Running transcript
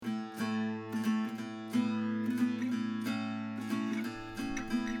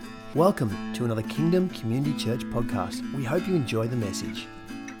Welcome to another Kingdom Community Church podcast. We hope you enjoy the message.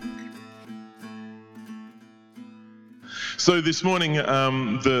 So this morning,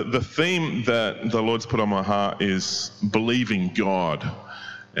 the theme that the Lord's put on my heart is believing God.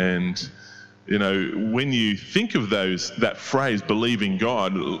 And, you know, when you think of that phrase, believing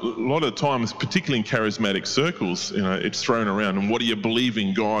God, a lot of times, particularly in charismatic circles, you know, it's thrown around. And what are you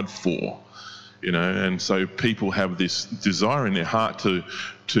believing God for? You know, and so people have this desire in their heart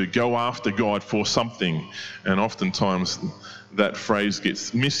to go after God for something. And oftentimes that phrase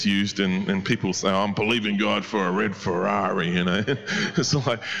gets misused and people say, I'm believing God for a red Ferrari, you know. It's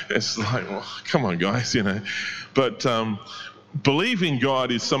like, well, come on, guys, you know. But believing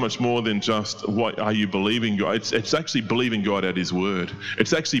God is so much more than just what are you believing God. It's actually believing God at His word.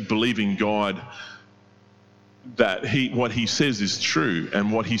 It's actually believing God that what he says is true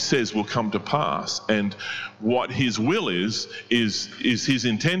and what he says will come to pass, and what his will is his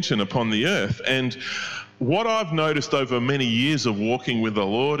intention upon the earth. And what I've noticed over many years of walking with the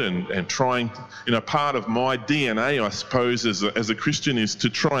Lord and trying, you know, part of my DNA, I suppose, as a Christian is to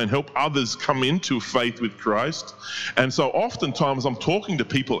try and help others come into faith with Christ. And so oftentimes I'm talking to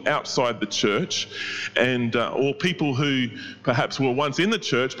people outside the church and or people who perhaps were once in the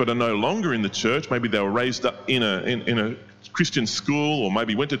church but are no longer in the church. Maybe they were raised up in a Christian school, or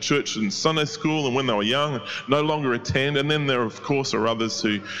maybe went to church in Sunday school and when they were young no longer attend. And then there of course are others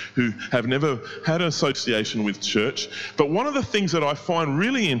who have never had an association with church. But one of the things that I find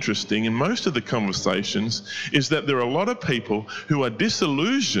really interesting in most of the conversations is that there are a lot of people who are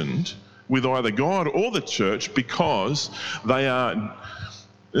disillusioned with either God or the church because they are,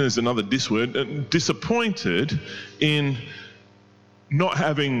 there's another word, disappointed in not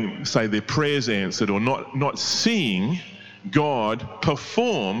having, say, their prayers answered, or not seeing God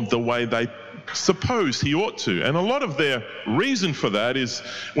perform the way they suppose He ought to. And a lot of their reason for that is,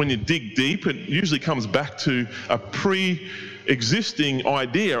 when you dig deep, it usually comes back to a pre-existing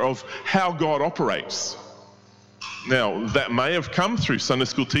idea of how God operates. Now, that may have come through Sunday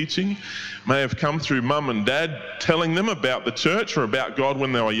school teaching, may have come through mum and dad telling them about the church or about God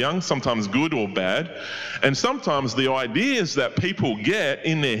when they were young, sometimes good or bad. And sometimes the ideas that people get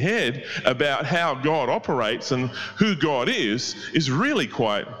in their head about how God operates and who God is really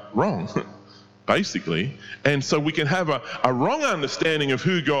quite wrong, basically. And so we can have a wrong understanding of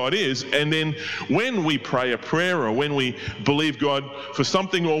who God is, and then when we pray a prayer or when we believe God for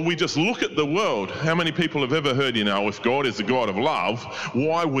something, or we just look at the world, how many people have ever heard, you know, if God is a God of love,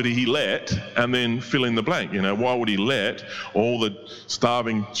 why would He let, and then fill in the blank, you know, why would He let all the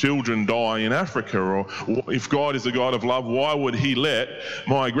starving children die in Africa? Or if God is a God of love, why would He let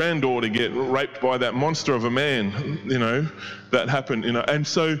my granddaughter get raped by that monster of a man, you know, that happened, you know?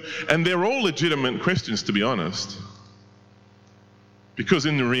 And they're all legitimate questions, to be honest. Because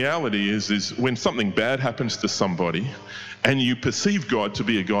in the reality is when something bad happens to somebody and you perceive God to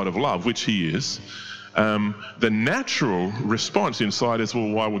be a God of love, which He is, the natural response inside is, well,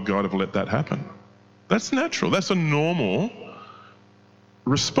 why would God have let that happen? That's natural. That's a normal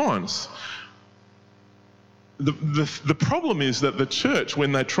response. The problem is that the church,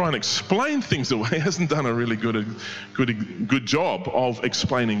 when they try and explain things away, hasn't done a really good job of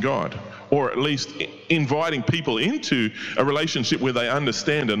explaining God, or at least inviting people into a relationship where they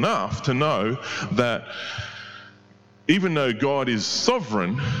understand enough to know that even though God is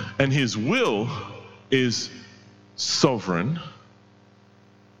sovereign and His will is sovereign,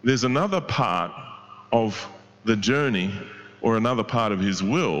 there's another part of the journey or another part of His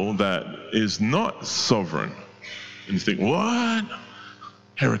will that is not sovereign. And you think, what?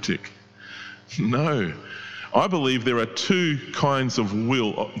 Heretic. No. I believe there are two kinds of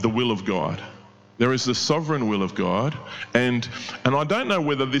will, the will of God. There is the sovereign will of God, and I don't know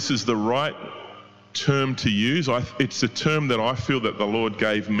whether this is the right term to use. It's a term that I feel that the Lord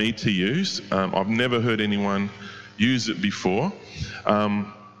gave me to use. I've never heard anyone use it before.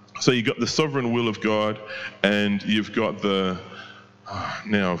 So you've got the sovereign will of God, and you've got the...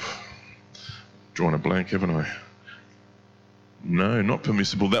 now I've drawn a blank, haven't I? No, not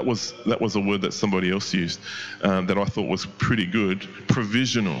permissible. That was a word that somebody else used that I thought was pretty good.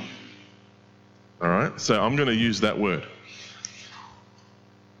 Provisional. All right, so I'm going to use that word.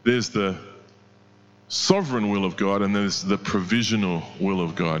 There's the sovereign will of God, and there's the provisional will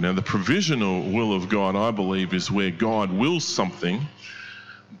of God. Now, the provisional will of God, I believe, is where God wills something,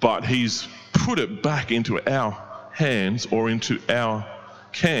 but He's put it back into our hands or into our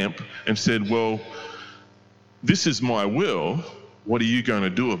camp and said, well, this is my will, what are you going to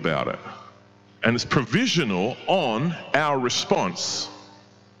do about it? And it's provisional on our response.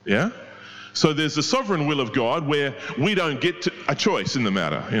 Yeah? So there's the sovereign will of God where we don't get a choice in the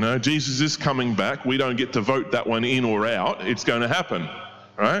matter. You know, Jesus is coming back. We don't get to vote that one in or out. It's going to happen,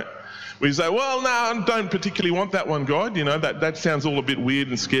 right? We say, well, no, I don't particularly want that one, God. You know, that sounds all a bit weird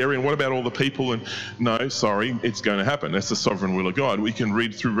and scary. And what about all the people? And no, sorry, it's going to happen. That's the sovereign will of God. We can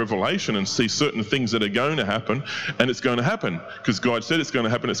read through Revelation and see certain things that are going to happen, and it's going to happen because God said it's going to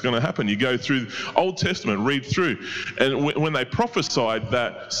happen. It's going to happen. You go through Old Testament, read through, and when they prophesied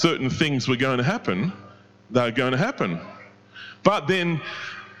that certain things were going to happen, they're going to happen. But then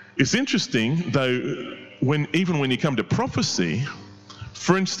it's interesting, though, even when you come to prophecy.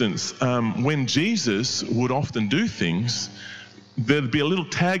 For instance, when Jesus would often do things, there'd be a little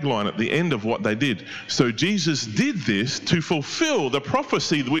tagline at the end of what they did. So Jesus did this to fulfill the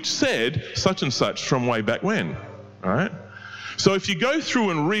prophecy which said such and such from way back when, all right? So if you go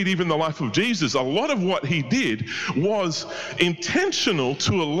through and read even the life of Jesus, a lot of what he did was intentional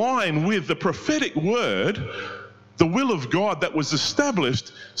to align with the prophetic word, the will of God that was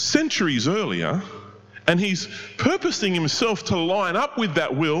established centuries earlier. And he's purposing himself to line up with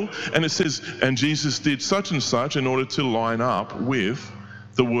that will. And it says, and Jesus did such and such in order to line up with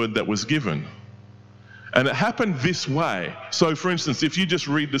the word that was given. And it happened this way. So, for instance, if you just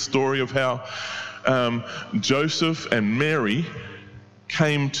read the story of how Joseph and Mary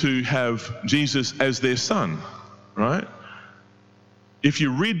came to have Jesus as their son, right? If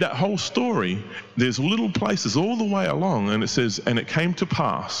you read that whole story, there's little places all the way along, and it says, and it came to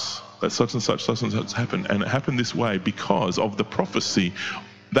pass that such and such happened. And it happened this way because of the prophecy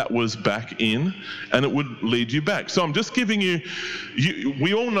that was back in, and it would lead you back. So I'm just giving you,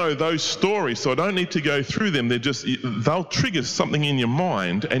 we all know those stories, so I don't need to go through them. They'll trigger something in your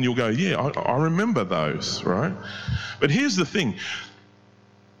mind, and you'll go, yeah, I remember those, right? But here's the thing.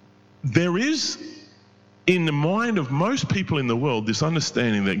 There is, in the mind of most people in the world, this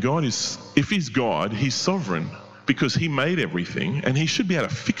understanding that God is, if he's God, he's sovereign. Because he made everything and he should be able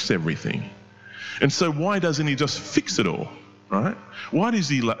to fix everything. And so why doesn't he just fix it all, right? Why does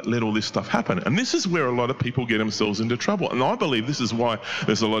he let all this stuff happen? And this is where a lot of people get themselves into trouble. And I believe this is why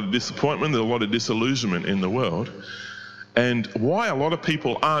there's a lot of disappointment, there's a lot of disillusionment in the world, and why a lot of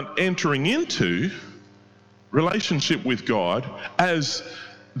people aren't entering into relationship with God as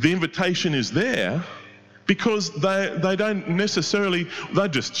the invitation is there. Because they don't necessarily, they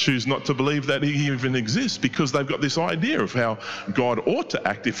just choose not to believe that he even exists because they've got this idea of how God ought to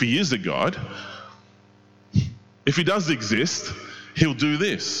act if he is a God. If he does exist, he'll do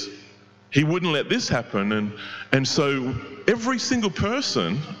this. He wouldn't let this happen. And so every single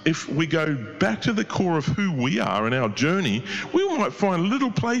person, if we go back to the core of who we are in our journey, we might find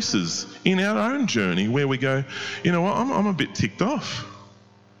little places in our own journey where we go, you know what, I'm a bit ticked off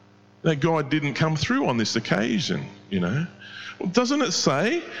that God didn't come through on this occasion, you know. Well, doesn't it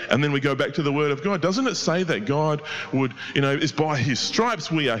say, and then we go back to the word of God, doesn't it say that God would, you know, it's by his stripes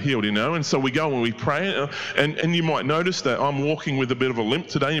we are healed, you know, and so we go and we pray, and you might notice that I'm walking with a bit of a limp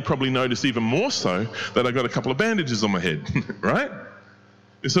today. You probably notice even more so that I've got a couple of bandages on my head, right?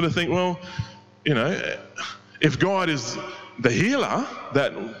 You sort of think, well, you know, if God is the healer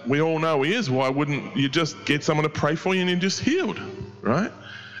that we all know he is, why wouldn't you just get someone to pray for you and you're just healed, right?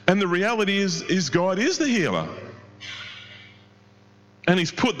 And the reality is God is the healer. And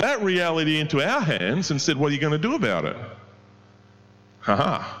he's put that reality into our hands and said, what are you going to do about it?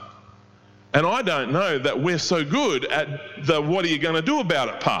 And I don't know that we're so good at the what are you going to do about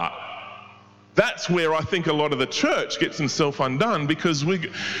it part. That's where I think a lot of the church gets itself undone, because we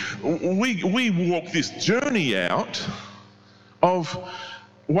walk this journey out of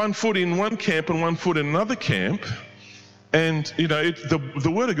one foot in one camp and one foot in another camp. And, you know, the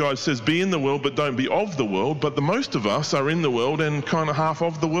Word of God says, be in the world, but don't be of the world. But the most of us are in the world and kind of half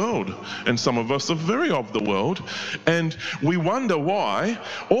of the world. And some of us are very of the world. And we wonder why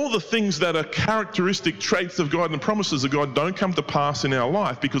all the things that are characteristic traits of God and promises of God don't come to pass in our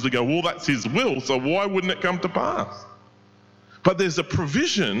life, because we go, well, that's his will, so why wouldn't it come to pass? But there's a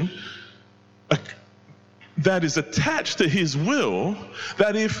provision that is attached to his will,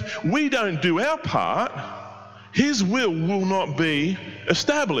 that if we don't do our part, his will not be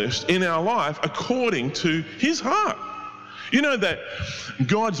established in our life according to his heart. You know that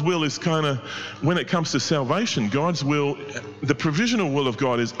God's will is kind of, when it comes to salvation, God's will, the provisional will of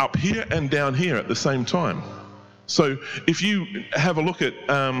God is up here and down here at the same time. So if you have a look at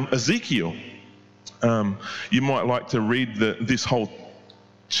Ezekiel, you might like to read this whole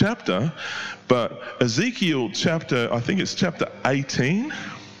chapter, but Ezekiel chapter, I think it's chapter 18.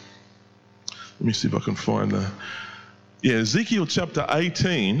 Let me see if I can find Ezekiel chapter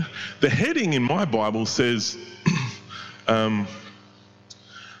 18. The heading in my Bible says,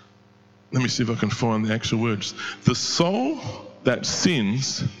 let me see if I can find the actual words. The soul that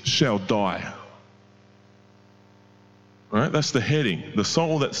sins shall die. Right? That's the heading. The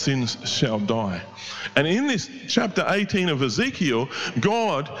soul that sins shall die. And in this chapter 18 of Ezekiel,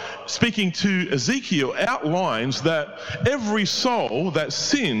 God, speaking to Ezekiel, outlines that every soul that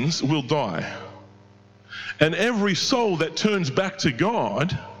sins will die. And every soul that turns back to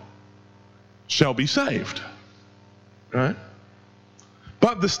God shall be saved. Right?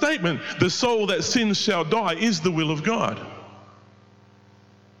 But the statement, the soul that sins shall die, is the will of God.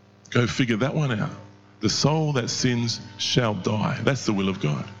 Go figure that one out. The soul that sins shall die. That's the will of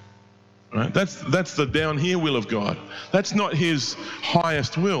God. Right? That's the down here will of God. That's not his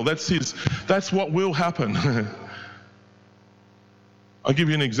highest will. That's what will happen. I'll give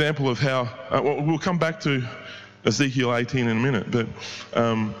you an example of how, we'll come back to Ezekiel 18 in a minute, but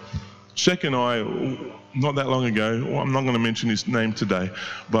Shek and I, not that long ago, well, I'm not going to mention his name today,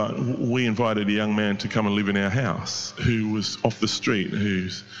 but we invited a young man to come and live in our house who was off the street,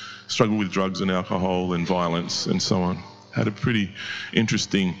 who's struggled with drugs and alcohol and violence and so on. Had a pretty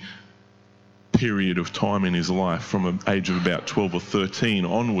interesting period of time in his life from an age of about 12 or 13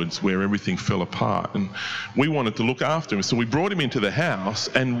 onwards where everything fell apart. And we wanted to look after him. So we brought him into the house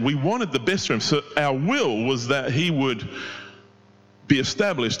and we wanted the best for him. So our will was that he would be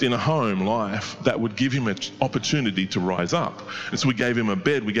established in a home life that would give him an opportunity to rise up. And so we gave him a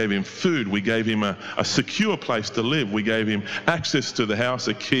bed, we gave him food, we gave him a secure place to live, we gave him access to the house,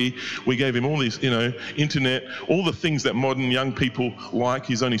 a key, we gave him all these, internet, all the things that modern young people like.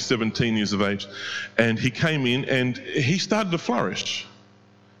 He's only 17 years of age. And he came in and he started to flourish.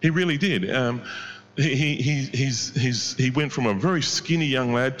 He really did. He went from a very skinny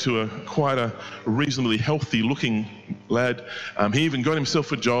young lad to quite a reasonably healthy looking lad. He even got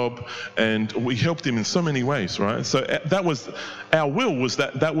himself a job and we helped him in so many ways, right? So that was our will, was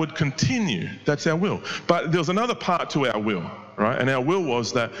that would continue. That's our will. But there was another part to our will, right? And our will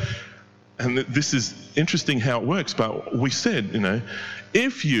was that, and this is interesting how it works, but we said,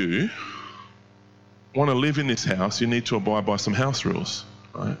 if you want to live in this house, you need to abide by some house rules,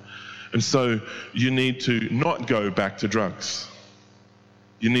 right? And so you need to not go back to drugs.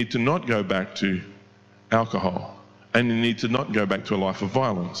 You need to not go back to alcohol. And you need to not go back to a life of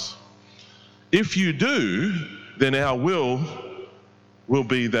violence. If you do, then our will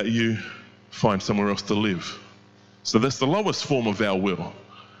be that you find somewhere else to live. So that's the lowest form of our will,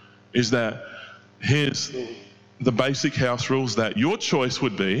 is that here's the basic house rules that your choice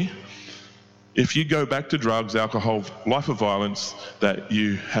would be, if you go back to drugs, alcohol, life of violence, that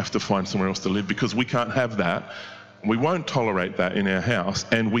you have to find somewhere else to live, because we can't have that. We won't tolerate that in our house.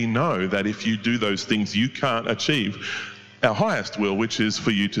 And we know that if you do those things, you can't achieve our highest will, which is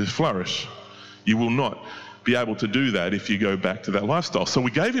for you to flourish. You will not be able to do that if you go back to that lifestyle. So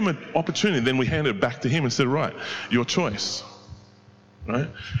we gave him an opportunity, then we handed it back to him and said, right, your choice. Right?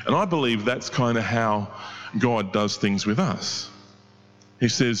 And I believe that's kind of how God does things with us. He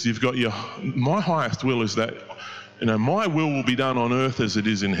says, my highest will is that, my will be done on earth as it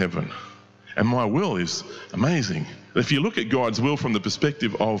is in heaven. And my will is amazing. If you look at God's will from the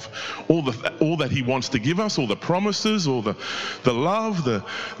perspective of all that he wants to give us, all the promises, all the love,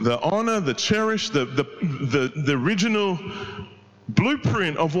 the honor, the cherish, the original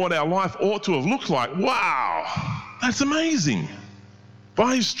blueprint of what our life ought to have looked like. Wow, that's amazing.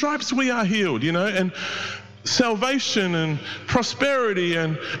 By his stripes we are healed, and salvation and prosperity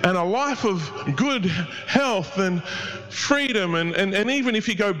and a life of good health and freedom and even if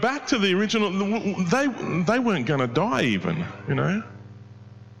you go back to the original, they weren't going to die even,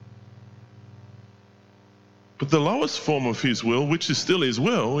 But the lowest form of his will, which is still his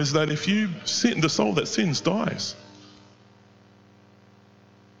will, is that if you sin, the soul that sins dies.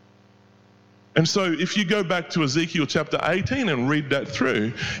 And so if you go back to Ezekiel chapter 18 and read that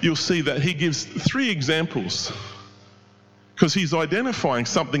through, you'll see that he gives 3 examples, because he's identifying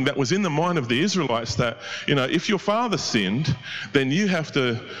something that was in the mind of the Israelites that, if your father sinned, then you have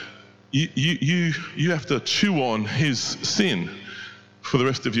to chew on his sin for the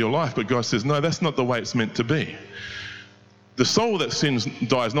rest of your life. But God says, no, that's not the way it's meant to be. The soul that sins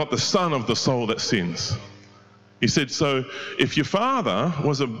dies, not the son of the soul that sins. He said, so if your father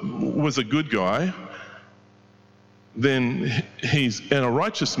was a good guy, then he's a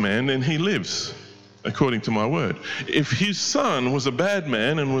righteous man, then he lives according to my word. If his son was a bad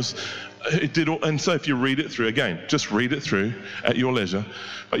man and so if you read it through, again, just read it through at your leisure,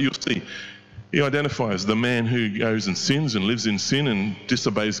 but you'll see he identifies the man who goes and sins and lives in sin and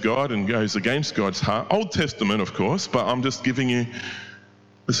disobeys God and goes against God's heart. Old Testament, of course, but I'm just giving you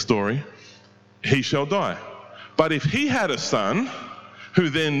the story. He shall die. But if he had a son who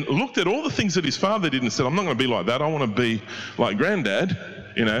then looked at all the things that his father did and said, I'm not going to be like that. I want to be like Granddad.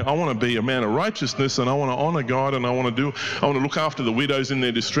 I want to be a man of righteousness, and I want to honor God, and I want to look after the widows in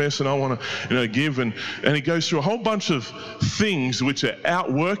their distress, and I want to, give. And he goes through a whole bunch of things which are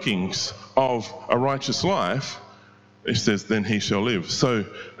outworkings of a righteous life. He says, then he shall live. So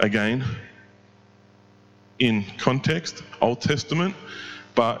again, in context, Old Testament,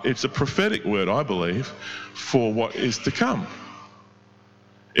 but it's a prophetic word, I believe, for what is to come.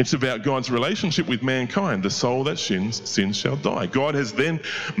 It's about God's relationship with mankind. The soul that sins shall die. God has then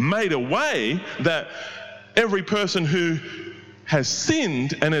made a way that every person who has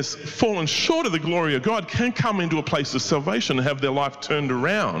sinned and has fallen short of the glory of God can come into a place of salvation and have their life turned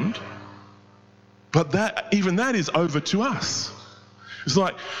around. But even that is over to us. It's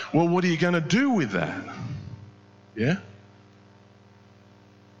like, well, what are you going to do with that? Yeah?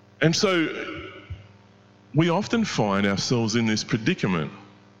 And so we often find ourselves in this predicament.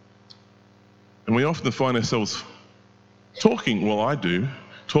 And we often find ourselves talking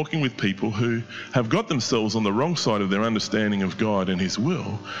with people who have got themselves on the wrong side of their understanding of God and His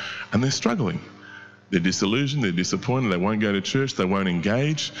will, and they're struggling. They're disillusioned, they're disappointed, they won't go to church, they won't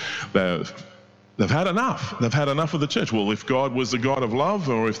engage. They've had enough. They've had enough of the church. Well, if God was a God of love,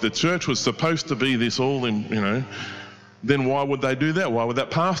 or if the church was supposed to be this all in, then why would they do that? Why would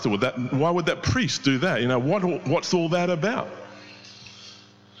that pastor, why would that priest do that? What's all that about?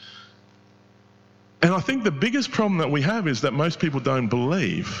 And I think the biggest problem that we have is that most people don't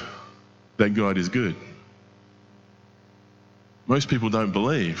believe that God is good. Most people don't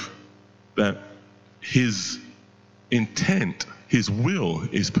believe that His intent, His will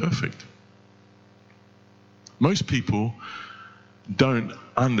is perfect. Most people don't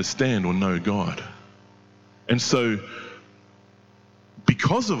understand or know God. And so,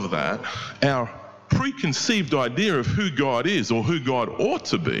 because of that, our preconceived idea of who God is or who God ought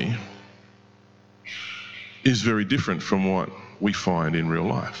to be is very different from what we find in real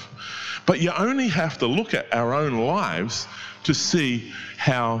life. But you only have to look at our own lives to see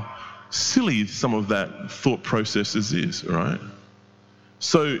how silly some of that thought processes is, right?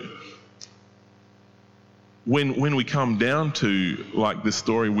 So when we come down to like the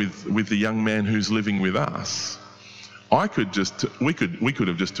story with the young man who's living with us, we could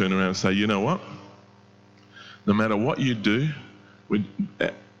have just turned around and say, you know what? No matter what you do,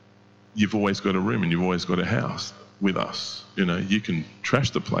 you've always got a room and you've always got a house with us. You can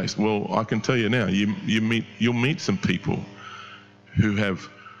trash the place. Well, I can tell you now, you'll meet some people who have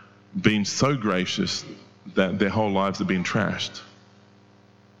been so gracious that their whole lives have been trashed.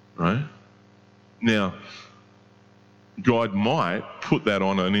 Right? Now, God might put that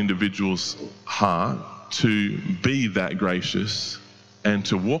on an individual's heart to be that gracious and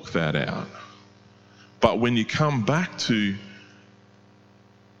to walk that out. But when you come back to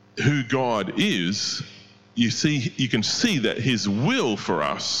who God is, you can see that His will for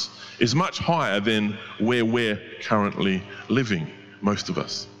us is much higher than where we're currently living, most of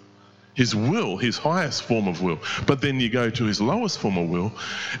us. His will, His highest form of will. But then you go to His lowest form of will,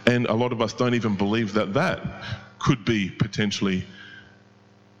 and a lot of us don't even believe that could be potentially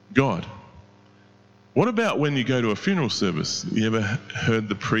God. What about when you go to a funeral service? You ever heard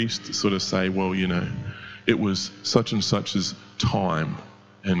the priest sort of say, well, it was such and such's time,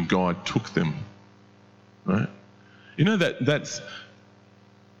 and God took them, right? That's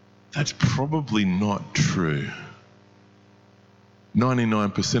probably not true.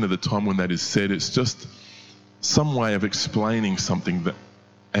 99% of the time when that is said, it's just some way of explaining something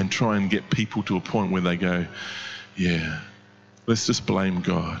and try and get people to a point where they go, yeah, let's just blame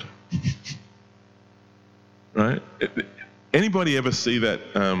God. Right? Anybody ever see that?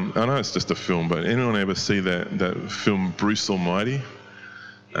 I know it's just a film, but anyone ever see that film Bruce Almighty?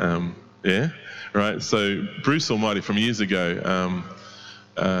 Yeah, right. So Bruce Almighty from years ago,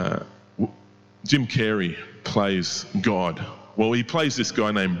 Jim Carrey plays God. Well, he plays this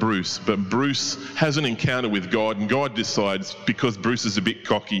guy named Bruce, but Bruce has an encounter with God, and God decides, because Bruce is a bit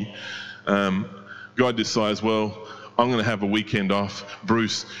cocky, God decides, well, I'm going to have a weekend off.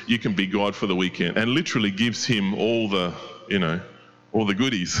 Bruce, you can be God for the weekend, and literally gives him all the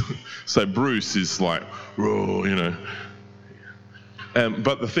goodies. So Bruce is like, whoa,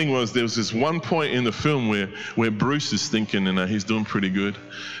 but the thing was, there was this one point in the film where Bruce is thinking, he's doing pretty good,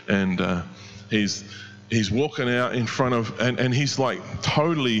 and he's walking out in front of, and he's like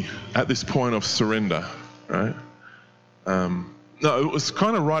totally at this point of surrender, right? No, it was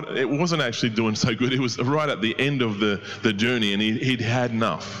kind of right. It wasn't actually doing so good. It was right at the end of the journey, and he'd had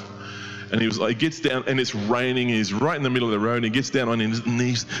enough. And he gets down, and it's raining, and he's right in the middle of the road, and he gets down on his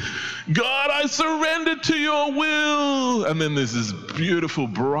knees. God, I surrender to your will. And then there's this beautiful,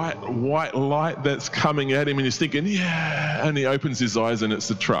 bright, white light that's coming at him, and he's thinking, yeah. And he opens his eyes, and it's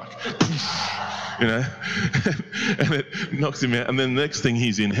the truck. And it knocks him out. And then the next thing,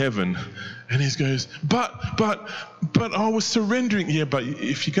 he's in heaven, and he goes, but I was surrendering. Yeah, but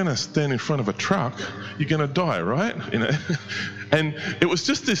if you're going to stand in front of a truck, you're going to die, right? And it was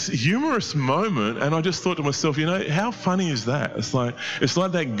just this humorous moment, and I just thought to myself, how funny is that? It's like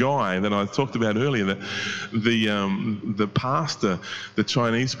that guy that I talked about earlier, that the pastor, the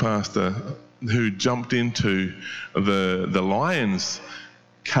Chinese pastor, who jumped into the lion's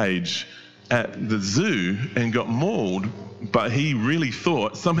cage at the zoo and got mauled, but he really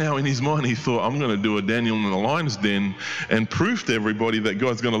thought, somehow in his mind, he thought, I'm going to do a Daniel in the lion's den and prove to everybody that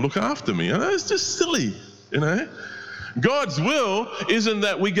God's going to look after me. It's just silly, God's will isn't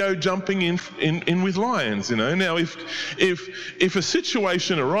that we go jumping in with lions, Now, if a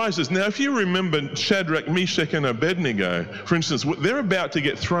situation arises, now if you remember Shadrach, Meshach, and Abednego, for instance, they're about to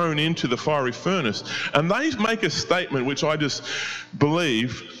get thrown into the fiery furnace, and they make a statement which I just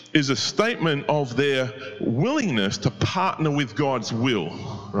believe is a statement of their willingness to partner with God's will,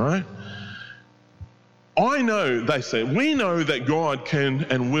 right? They say, we know that God can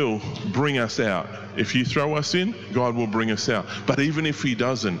and will bring us out. If you throw us in, God will bring us out. But even if he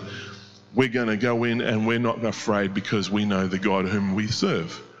doesn't, we're going to go in and we're not afraid because we know the God whom we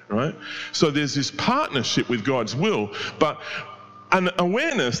serve, right? So there's this partnership with God's will, but an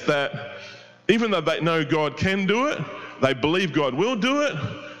awareness that even though they know God can do it, they believe God will do it,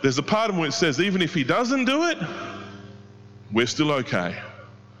 there's a part of them which says even if he doesn't do it, we're still okay.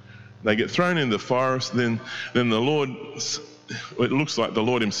 They get thrown in the forest, then the Lord, it looks like the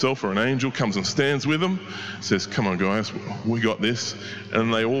Lord himself or an angel comes and stands with them, says, come on guys, we got this.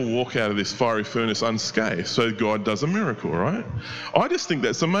 And they all walk out of this fiery furnace unscathed. So God does a miracle, right? I just think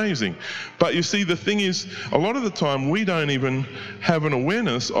that's amazing. But you see, the thing is, a lot of the time we don't even have an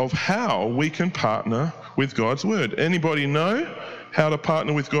awareness of how we can partner with God's word. Anybody know how to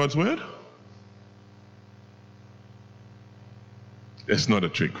partner with God's word? That's not a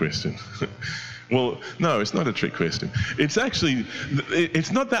trick question. Well, no, it's not a trick question. It's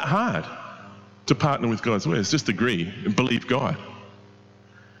not that hard to partner with God's word. It's just agree and believe God.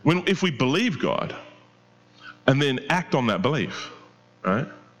 If we believe God and then act on that belief, right?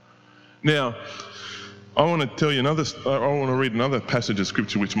 Now, I want to read another passage of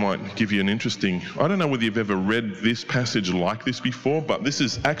scripture which might give you an interesting, I don't know whether you've ever read this passage like this before, but this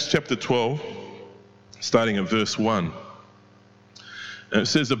is Acts chapter 12, starting at verse 1. And it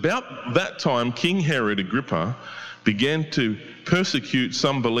says, about that time, King Herod Agrippa began to persecute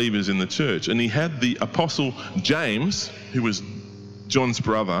some believers in the church, and he had the apostle James, who was John's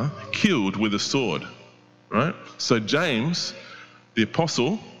brother, killed with a sword, right? So James, the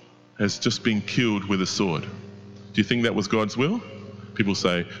apostle, has just been killed with a sword. Do you think that was God's will?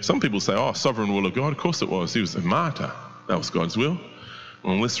 Some people say, oh, sovereign will of God. Of course it was. He was a martyr. That was God's will.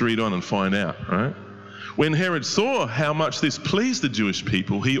 Well, let's read on and find out, right? When Herod saw how much this pleased the Jewish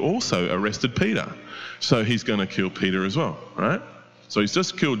people, he also arrested Peter. So he's going to kill Peter as well, right? So he's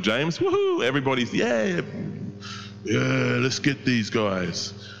just killed James. Woohoo! Everybody's, yeah, let's get these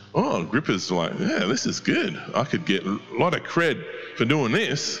guys. Oh, Agrippa's like, yeah, this is good. I could get a lot of cred for doing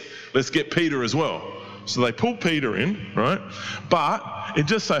this. Let's get Peter as well. So they pull Peter in, right? But it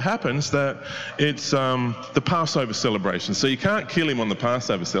just so happens that it's the Passover celebration. So you can't kill him on the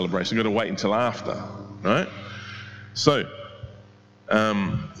Passover celebration. You've got to wait until after, right? So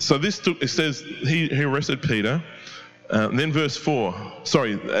it says he arrested Peter. Then verse 4,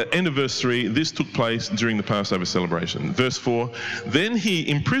 end of verse 3, this took place during the Passover celebration. Verse 4, then he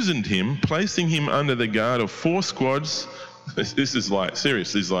imprisoned him, placing him under the guard of 4 squads. This is like,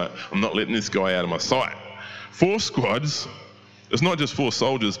 seriously, he's like, I'm not letting this guy out of my sight. 4 squads, it's not just 4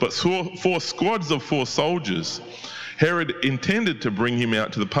 soldiers, but 4 squads of 4 soldiers. Herod intended to bring him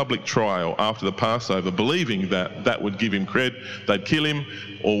out to the public trial after the Passover, believing that would give him cred, they'd kill him,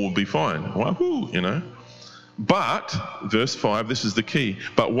 all would be fine. Wahoo, But, verse 5, this is the key,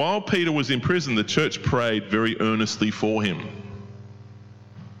 but while Peter was in prison, the church prayed very earnestly for him.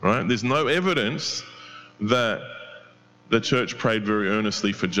 Right? There's no evidence that the church prayed very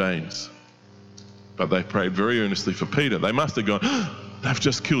earnestly for James, but they prayed very earnestly for Peter. They must have gone, they've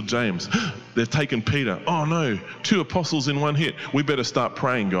just killed James. They've taken Peter. Oh no, 2 apostles in one hit. We better start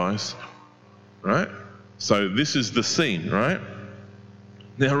praying, guys. Right? So this is the scene, right?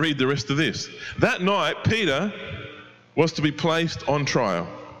 Now read the rest of this. That night, Peter was to be placed on trial.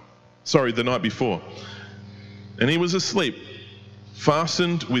 The night before. And he was asleep.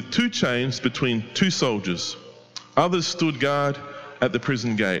 fastened with 2 chains between 2 soldiers. Others stood guard at the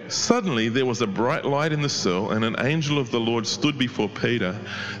prison gate. Suddenly there was a bright light in the cell, and an angel of the Lord stood before Peter.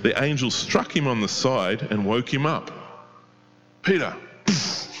 The angel struck him on the side and woke him up. Peter,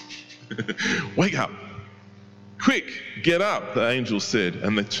 wake up. Quick, get up, the angel said,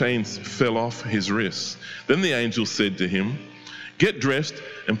 and the chains fell off his wrists. Then the angel said to him, get dressed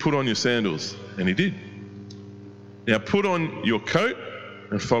and put on your sandals. And he did. Now put on your coat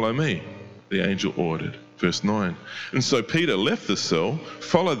and follow me, the angel ordered. Verse 9. And so Peter left the cell,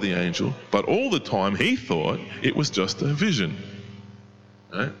 followed the angel, but all the time he thought it was just a vision.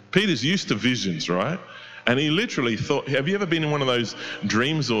 Right? Peter's used to visions, right? And he literally thought, have you ever been in one of those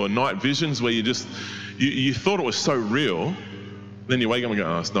dreams or night visions where you thought it was so real, then you wake up and go,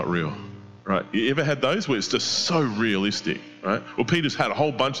 oh, it's not real, right? You ever had those where it's just so realistic, right? Well, Peter's had a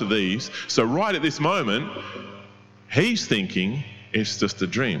whole bunch of these. So right at this moment, he's thinking it's just a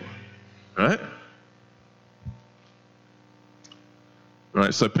dream, right?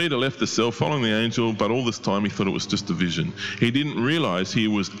 Right, so Peter left the cell following the angel, but all this time he thought it was just a vision. He didn't realize it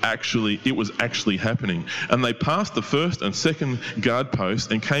was actually happening. And they passed the first and second guard posts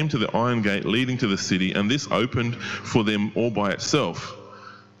and came to the iron gate leading to the city, and this opened for them all by itself.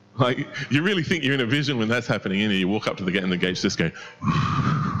 Like, you really think you're in a vision when that's happening, and you walk up to the gate and the gate's just going,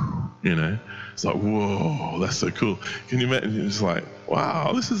 you know, it's like, whoa, that's so cool. Can you imagine? It's like,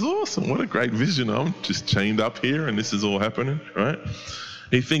 wow, this is awesome. What a great vision. I'm just chained up here and this is all happening, right?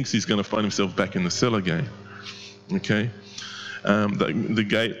 He thinks he's going to find himself back in the cell again. Okay? The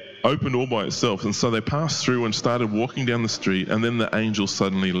gate opened all by itself, and so they passed through and started walking down the street, and then the angel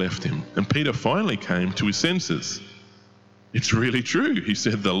suddenly left him. And Peter finally came to his senses. It's really true, he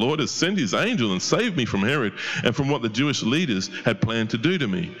said. The Lord has sent his angel and saved me from Herod and from what the Jewish leaders had planned to do to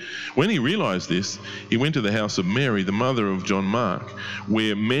me. When he realized this, he went to the house of Mary, the mother of John Mark,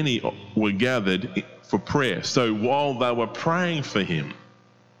 where many were gathered for prayer. So while they were praying for him,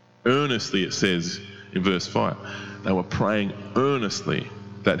 earnestly, it says in verse 5, they were praying earnestly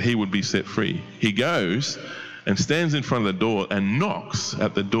that he would be set free. He goes and stands in front of the door and knocks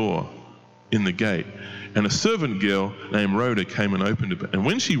at the door in the gate. And a servant girl named Rhoda came and opened it. And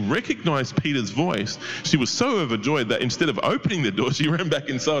when she recognized Peter's voice, she was so overjoyed that instead of opening the door, she ran back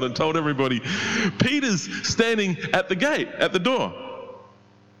inside and told everybody, Peter's standing at the gate, at the door.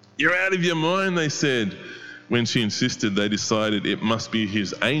 You're out of your mind, they said. When she insisted, they decided it must be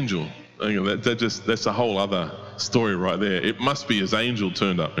his angel. That's a whole other story right there. It must be his angel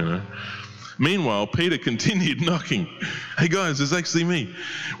turned up, you know. Meanwhile, Peter continued knocking. Hey guys, it's actually me.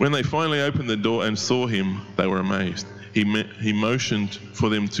 When they finally opened the door and saw him, they were amazed. He motioned for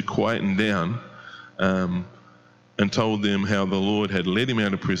them to quieten down and told them how the Lord had led him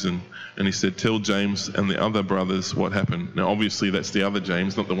out of prison. And he said, tell James and the other brothers what happened. Now, obviously, that's the other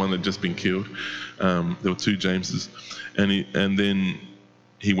James, not the one that had just been killed. There were 2 Jameses. And then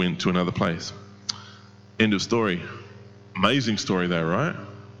he went to another place. End of story. Amazing story though, right?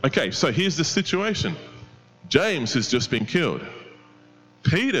 Okay, so here's the situation. James has just been killed.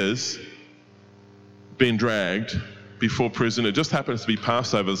 Peter's been dragged before prison. It just happens to be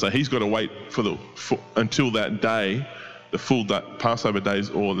Passover, so he's got to wait until that day, the full Passover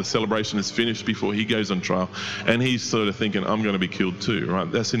days, or the celebration is finished before he goes on trial. And he's sort of thinking, I'm going to be killed too,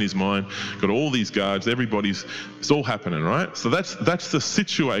 right? That's in his mind. Got all these guards, it's all happening, right? So that's the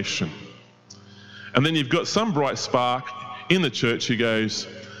situation. And then you've got some bright spark in the church who goes,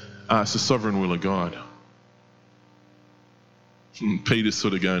 it's the sovereign will of God. And Peter's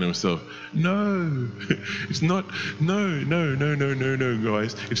sort of going to himself, no, it's not, no,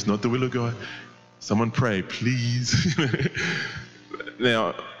 guys. It's not the will of God. Someone pray, please.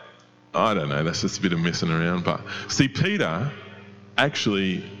 Now, I don't know, that's just a bit of messing around. But see, Peter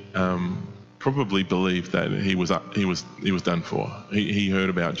actually probably believed that he was done for. He heard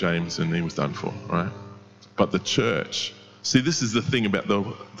about James and he was done for, right? But the church, see, this is the thing about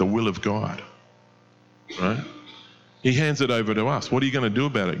the will of God, right? He hands it over to us. What are you going to do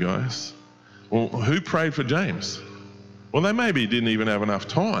about it, guys? Well, who prayed for James? Well, they maybe didn't even have enough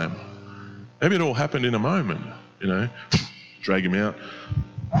time. Maybe it all happened in a moment, you know. Drag him out.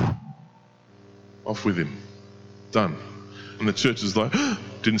 Off with him. Done. And the church is like,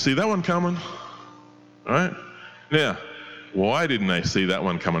 didn't see that one coming. Right? Now, why didn't they see that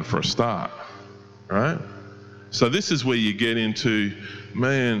one coming for a start? Right? So this is where you get into,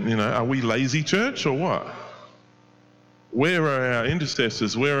 man, you know, are we lazy church or what? Where are our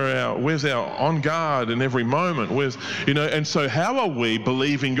intercessors? Where's our on guard in every moment? And so how are we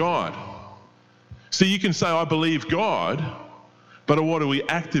believing God? See, you can say, I believe God, but what are we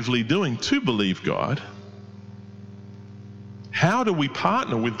actively doing to believe God? How do we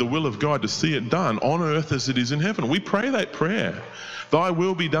partner with the will of God to see it done on earth as it is in heaven? We pray that prayer. Thy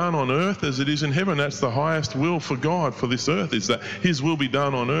will be done on earth as it is in heaven. That's the highest will for God for this earth, is that his will be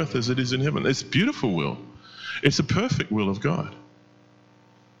done on earth as it is in heaven. It's a beautiful will. It's a perfect will of God.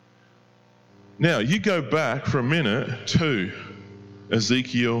 Now, you go back for a minute to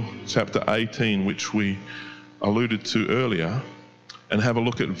Ezekiel chapter 18, which we alluded to earlier, and have a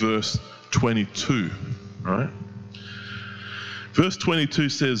look at verse 22, right? Verse 22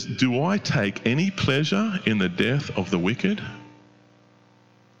 says, do I take any pleasure in the death of the wicked?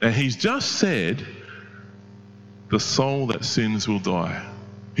 And he's just said, the soul that sins will die.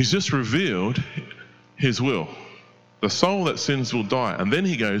 He's just revealed his will. The soul that sins will die. And then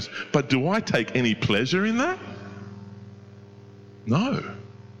he goes, but do I take any pleasure in that? No.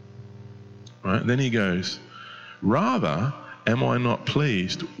 Right? Then he goes, rather am I not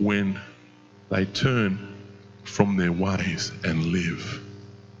pleased when they turn from their ways and live.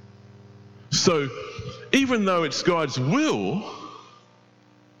 So even though it's God's will,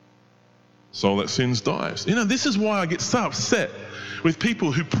 soul that sins dies. You know, this is why I get so upset with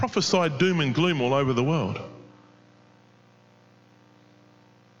people who prophesy doom and gloom all over the world.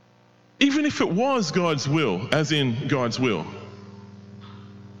 Even if it was God's will, as in God's will,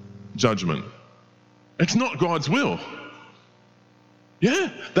 judgment, it's not God's will.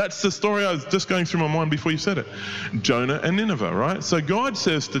 Yeah, that's the story I was just going through my mind before you said it. Jonah and Nineveh, right? So God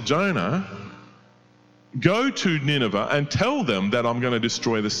says to Jonah, go to Nineveh and tell them that I'm going to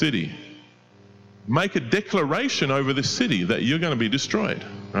destroy the city. Make a declaration over the city that you're going to be destroyed,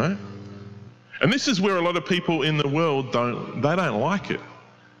 right? And this is where a lot of people in the world don't like it.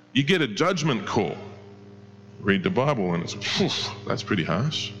 You get a judgment call. Read the Bible and it's, that's pretty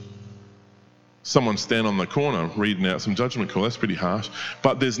harsh. Someone stand on the corner reading out some judgment call, that's pretty harsh.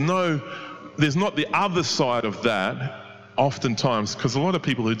 But there's not the other side of that oftentimes, because a lot of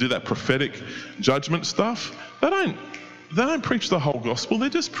people who do that prophetic judgment stuff, they don't preach the whole gospel. They're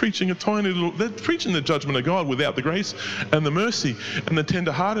just preaching they're preaching the judgment of God without the grace and the mercy and the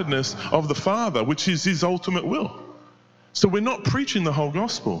tenderheartedness of the Father, which is his ultimate will. So we're not preaching the whole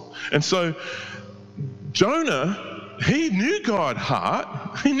gospel. And so Jonah, he knew God's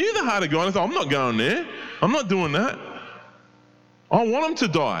heart. He knew the heart of God. He said, I'm not going there. I'm not doing that. I want him to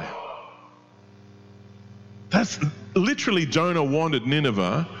die. That's literally Jonah wanted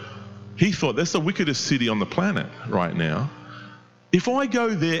Nineveh. He thought, that's the wickedest city on the planet right now. If I go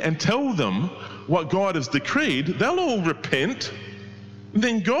there and tell them what God has decreed, they'll all repent. And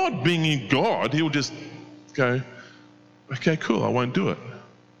then God, being God, he'll just go, okay, cool, I won't do it.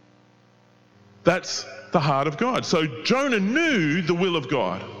 That's the heart of God. So Jonah knew the will of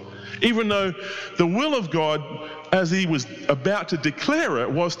God, even though the will of God, as he was about to declare it,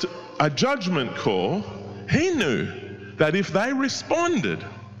 was a judgment call. He knew that if they responded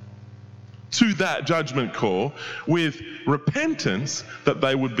to that judgment call with repentance, that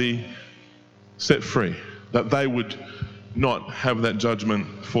they would be set free, that they would not have that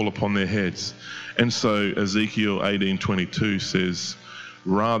judgment fall upon their heads. And so Ezekiel 18:22 says,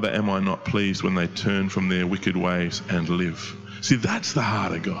 rather am I not pleased when they turn from their wicked ways and live. See, that's the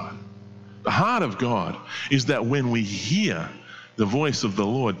heart of God. The heart of God is that when we hear the voice of the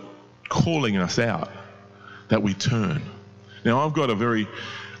Lord calling us out, that we turn. Now, I've got a very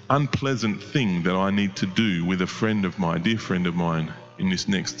unpleasant thing that I need to do with a dear friend of mine in this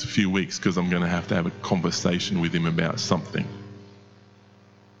next few weeks, because I'm going to have a conversation with him about something.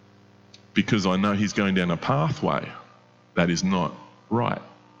 Because I know he's going down a pathway that is not right.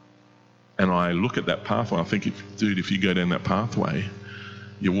 And I look at that pathway, I think, if you go down that pathway,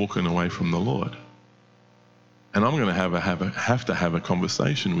 you're walking away from the Lord. And I'm going to have to have a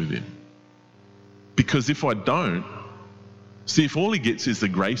conversation with him. Because if I don't, see, if all he gets is the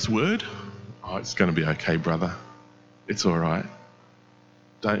grace word, oh, it's going to be okay, brother. It's all right.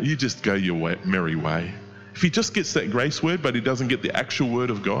 Don't you just go your merry way. If he just gets that grace word, but he doesn't get the actual word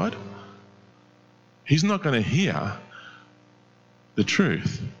of God, he's not going to hear the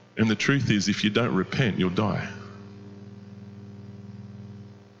truth. And the truth is, if you don't repent, you'll die.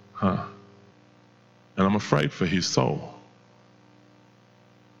 And I'm afraid for his soul.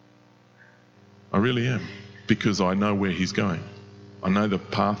 I really am, because I know where he's going. I know the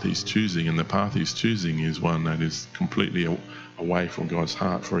path he's choosing, and the path he's choosing is one that is completely away from God's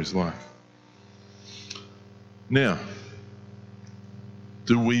heart for his life. Now,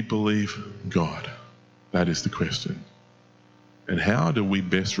 do we believe God? That is the question. And how do we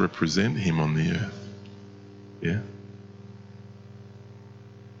best represent him on the earth? Yeah?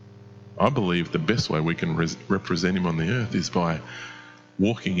 I believe the best way we can represent him on the earth is by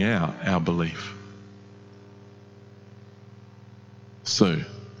walking out our belief. So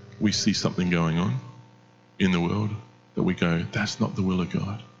we see something going on in the world that we go, that's not the will of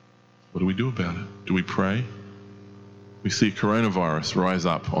God. What do we do about it? Do we pray? We see coronavirus rise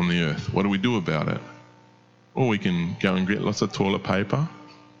up on the earth. What do we do about it? Or we can go and get lots of toilet paper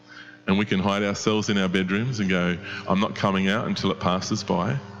and we can hide ourselves in our bedrooms and go, I'm not coming out until it passes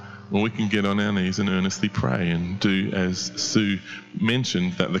by. Or we can get on our knees and earnestly pray and do, as Sue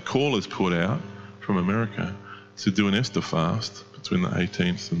mentioned, that the call is put out from America to do an Esther fast between the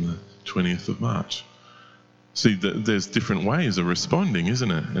 18th and the 20th of March. See, there's different ways of responding,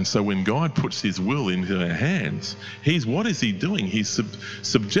 isn't it? And so when God puts his will into our hands, what is he doing? He's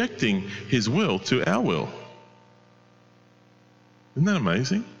subjecting his will to our will. Isn't that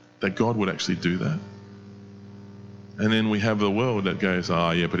amazing that God would actually do that? And then we have the world that goes,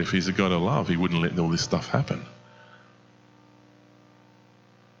 yeah, but if he's a God of love, he wouldn't let all this stuff happen.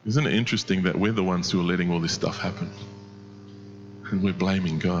 Isn't it interesting that we're the ones who are letting all this stuff happen? And we're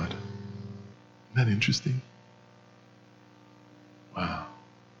blaming God. Isn't that interesting? Wow.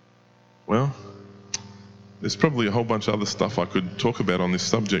 Well, there's probably a whole bunch of other stuff I could talk about on this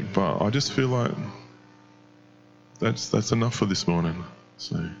subject, but I just feel like that's enough for this morning.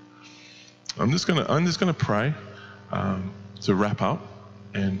 So I'm just gonna pray to wrap up,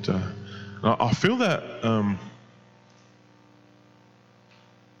 and I feel that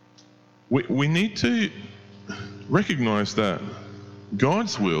we need to recognize that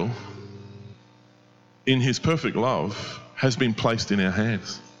God's will in his perfect love has been placed in our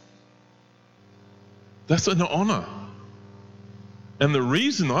hands. That's an honor. And the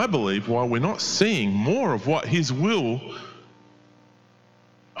reason I believe why we're not seeing more of what his will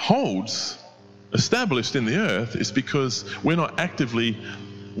holds established in the earth is because we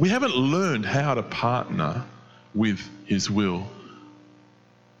haven't learned how to partner with his will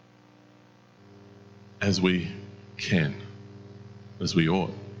as we can, as we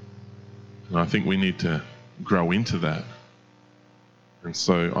ought. And I think we need to grow into that. And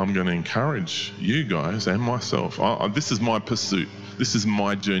so I'm going to encourage you guys and myself. This is my pursuit. This is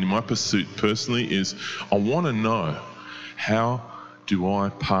my journey. My pursuit personally is I want to know, how do I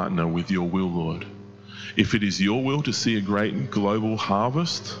partner with your will, Lord? If it is your will to see a great global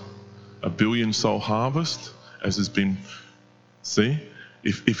harvest, a 1 billion soul harvest, as has been,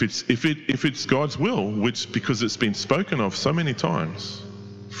 if it's God's will, which because it's been spoken of so many times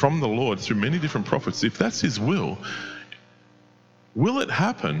from the Lord through many different prophets, if that's his will it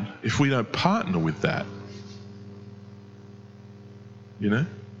happen if we don't partner with that? You know?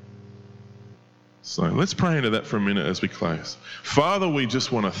 So let's pray into that for a minute as we close. Father, we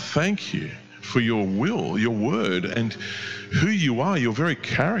just want to thank you for your will, your word, and who you are, your very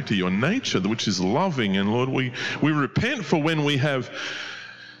character, your nature, which is loving. And Lord, we repent for when we have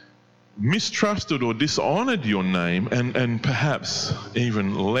mistrusted or dishonored your name and perhaps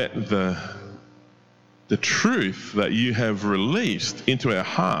even let the truth that you have released into our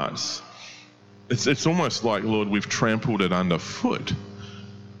hearts, it's almost like, Lord, we've trampled it underfoot.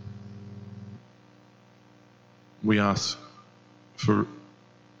 We ask for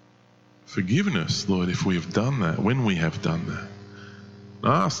forgiveness, Lord, if we have done that, when we have done that.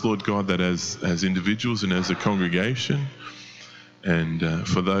 I ask, Lord God, that as individuals and as a congregation, and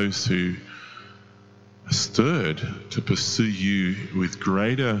for those who are stirred to pursue you with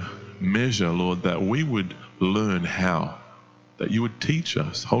greater measure, Lord, that we would learn how, that you would teach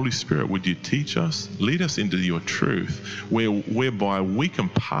us. Holy Spirit, would you teach us, lead us into your truth, whereby we can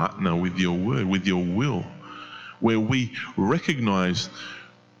partner with your word, with your will, where we recognize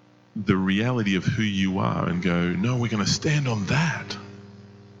the reality of who you are and go, no, we're going to stand on that.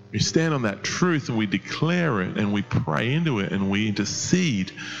 We stand on that truth and we declare it and we pray into it and we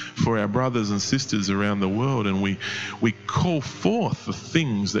intercede for our brothers and sisters around the world, and we call forth the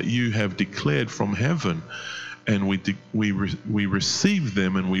things that you have declared from heaven, and we receive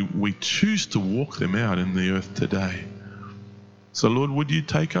them, and we choose to walk them out in the earth today. So Lord, would you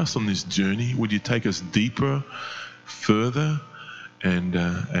take us on this journey? Would you take us deeper, further, and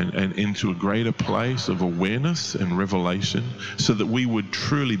into a greater place of awareness and revelation, so that we would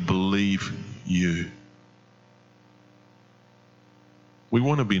truly believe you. We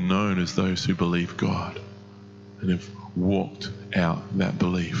want to be known as those who believe God and have walked out that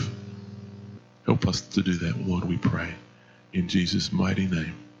belief. Help us to do that, Lord, we pray. In Jesus' mighty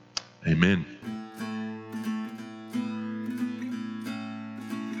name, amen.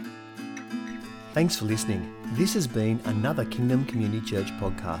 Thanks for listening. This has been another Kingdom Community Church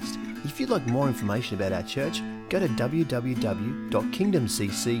podcast. If you'd like more information about our church, go to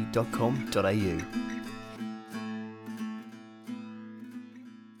www.kingdomcc.com.au.